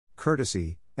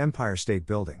Courtesy, Empire State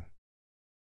Building.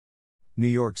 New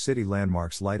York City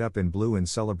landmarks light up in blue in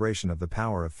celebration of the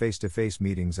power of face-to-face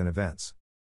meetings and events.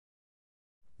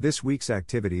 This week's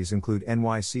activities include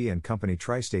NYC & Company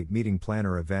Tri-State Meeting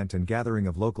Planner event and gathering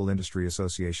of local industry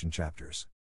association chapters.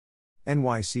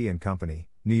 NYC & Company,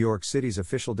 New York City's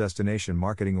official destination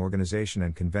marketing organization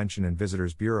and Convention and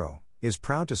Visitors Bureau, is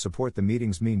proud to support the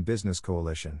Meetings Mean Business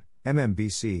Coalition,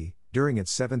 MMBC, during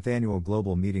its 7th annual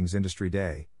Global Meetings Industry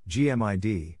Day,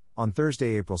 GMID, on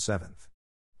Thursday, April 7th.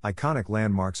 Iconic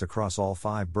landmarks across all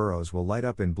 5 boroughs will light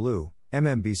up in blue,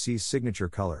 MMBC's signature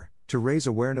color, to raise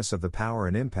awareness of the power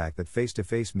and impact that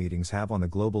face-to-face meetings have on the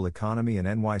global economy and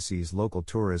NYC's local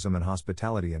tourism and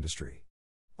hospitality industry.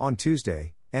 On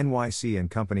Tuesday, NYC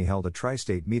 & Company held a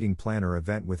tri-state meeting planner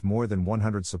event with more than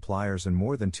 100 suppliers and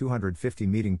more than 250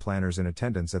 meeting planners in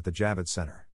attendance at the Javits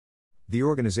Center. The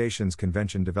organization's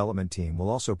convention development team will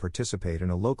also participate in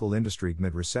a local industry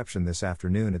GMID reception this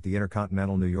afternoon at the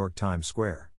Intercontinental New York Times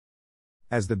Square.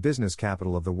 As the business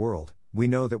capital of the world, we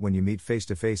know that when you meet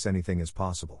face-to-face anything is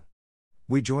possible.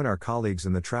 We join our colleagues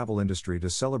in the travel industry to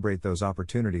celebrate those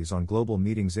opportunities on Global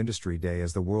Meetings Industry Day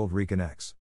as the world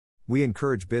reconnects. We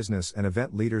encourage business and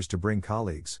event leaders to bring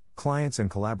colleagues, clients and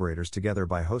collaborators together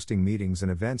by hosting meetings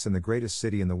and events in the greatest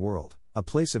city in the world, a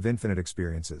place of infinite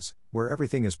experiences, where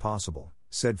everything is possible,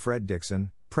 said Fred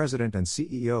Dixon, President and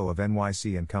CEO of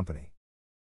NYC & Company.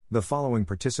 The following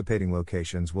participating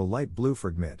locations will light blue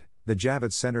for GMID: the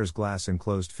Javits Center's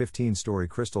glass-enclosed 15-story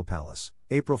Crystal Palace,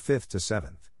 April 5th to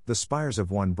 7th, the spires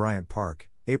of One Bryant Park,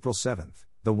 April 7th,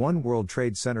 the One World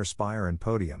Trade Center Spire and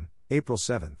Podium, April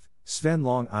 7th, Sven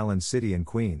Long Island City in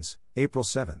Queens, April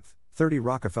 7th, 30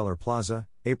 Rockefeller Plaza,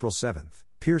 April 7th,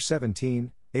 Pier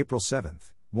 17, April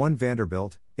 7th, One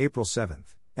Vanderbilt, April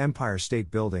 7th, Empire State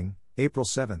Building, April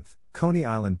 7th, Coney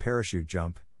Island Parachute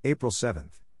Jump, April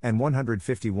 7th, and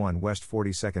 151 West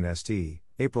 42nd St.,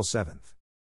 April 7th.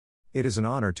 It is an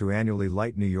honor to annually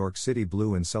light New York City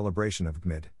blue in celebration of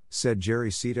GMID, said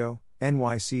Jerry Cito,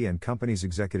 NYC & Company's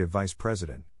Executive Vice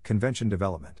President, Convention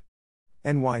Development.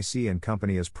 NYC &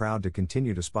 Company is proud to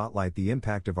continue to spotlight the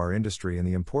impact of our industry and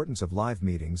the importance of live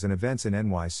meetings and events in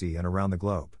NYC and around the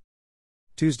globe.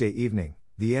 Tuesday evening,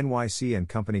 the NYC &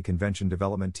 Company Convention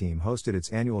Development Team hosted its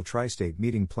annual Tri-State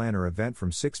Meeting Planner event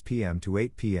from 6 p.m. to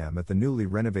 8 p.m. at the newly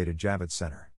renovated Javits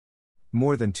Center.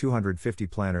 More than 250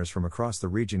 planners from across the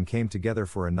region came together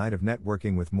for a night of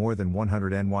networking with more than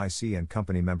 100 NYC &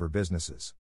 Company member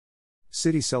businesses.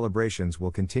 City celebrations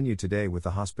will continue today with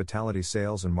the Hospitality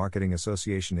Sales and Marketing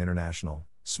Association International,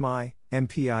 SMI,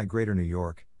 MPI Greater New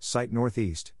York, Site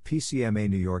Northeast, PCMA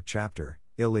New York Chapter,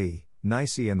 ILE,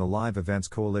 NYC and the Live Events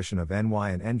Coalition of NY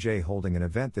and NJ holding an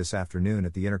event this afternoon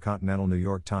at the Intercontinental New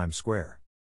York Times Square.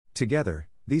 Together,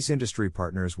 these industry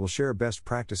partners will share best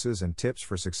practices and tips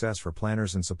for success for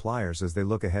planners and suppliers as they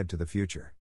look ahead to the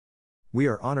future. We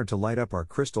are honored to light up our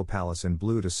Crystal Palace in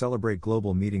blue to celebrate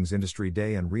Global Meetings Industry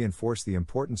Day and reinforce the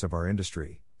importance of our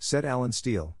industry, said Alan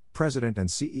Steele, President and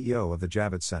CEO of the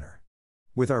Javits Center.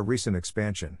 With our recent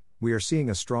expansion, we are seeing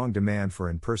a strong demand for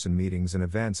in-person meetings and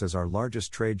events as our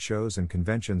largest trade shows and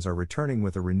conventions are returning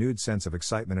with a renewed sense of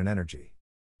excitement and energy.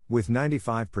 With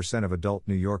 95% of adult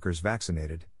New Yorkers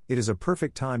vaccinated, it is a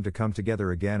perfect time to come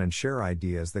together again and share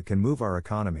ideas that can move our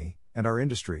economy, and our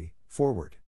industry,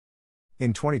 forward.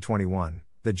 In 2021,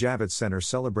 the Javits Center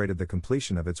celebrated the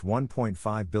completion of its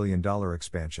 $1.5 billion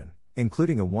expansion,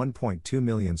 including a 1.2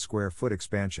 million square foot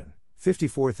expansion,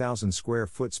 54,000 square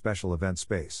foot special event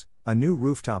space, a new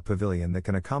rooftop pavilion that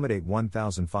can accommodate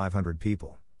 1,500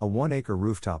 people, a 1-acre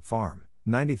rooftop farm,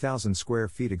 90,000 square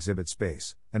feet exhibit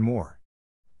space, and more.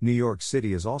 New York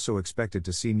City is also expected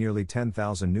to see nearly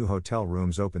 10,000 new hotel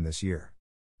rooms open this year.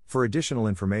 For additional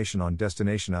information on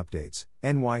destination updates,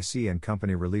 NYC &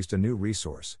 Company released a new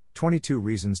resource, 22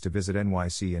 Reasons to Visit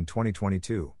NYC in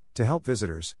 2022, to help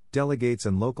visitors, delegates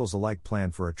and locals alike plan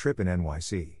for a trip in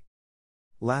NYC.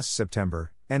 Last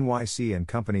September, NYC &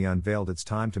 Company unveiled its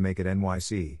Time to Make It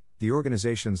NYC, the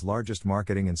organization's largest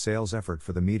marketing and sales effort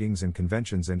for the meetings and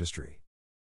conventions industry.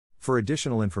 For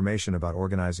additional information about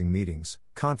organizing meetings,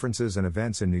 conferences and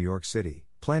events in New York City,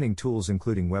 planning tools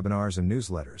including webinars and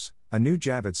newsletters, a new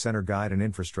Javits Center guide and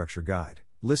infrastructure guide,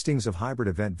 listings of hybrid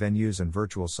event venues and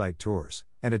virtual site tours,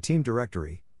 and a team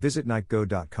directory, visit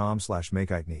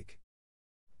nightgo.com/makeitnique.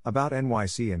 About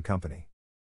NYC & Company.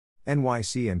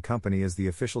 NYC & Company is the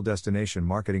official destination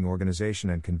marketing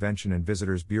organization and Convention and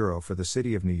Visitors Bureau for the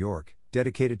City of New York,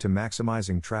 dedicated to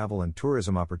maximizing travel and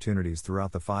tourism opportunities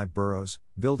throughout the 5 boroughs,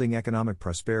 building economic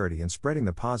prosperity and spreading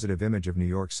the positive image of New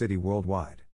York City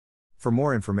worldwide. For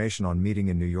more information on meeting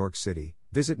in New York City,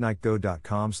 visit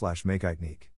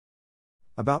nightgo.com/makeitnique.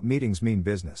 About Meetings Mean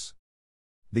Business.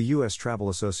 The U.S. Travel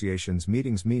Association's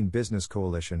Meetings Mean Business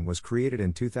Coalition was created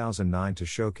in 2009 to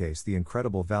showcase the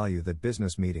incredible value that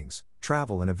business meetings,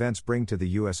 travel, and events bring to the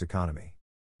U.S. economy.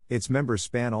 Its members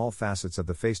span all facets of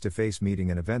the face-to-face meeting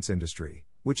and events industry,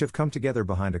 which have come together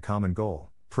behind a common goal,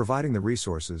 providing the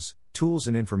resources, tools,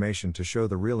 and information to show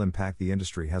the real impact the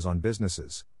industry has on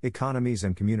businesses, economies,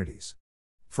 and communities.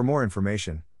 For more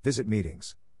information, visit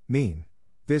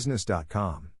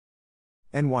meetingsmeanbusiness.com.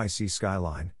 NYC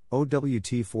Skyline,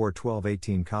 OWT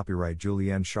 4/12/18 Copyright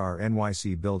Julienne Shar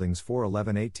NYC Buildings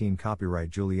 4/11/18 Copyright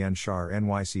Julienne Shar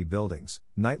NYC Buildings,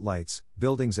 Night Lights,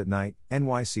 Buildings at Night,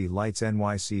 NYC Lights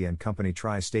NYC and Company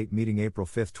Tri-State Meeting April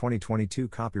 5, 2022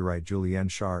 Copyright Julienne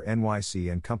Shar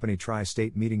NYC and Company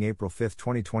Tri-State Meeting April 5,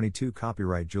 2022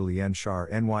 Copyright Julienne Shar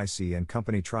NYC and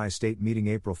Company Tri-State Meeting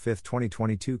April 5,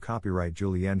 2022 Copyright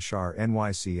Julienne Shar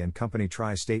NYC and Company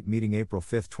Tri-State Meeting April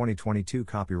 5, 2022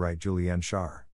 Copyright Julienne Shar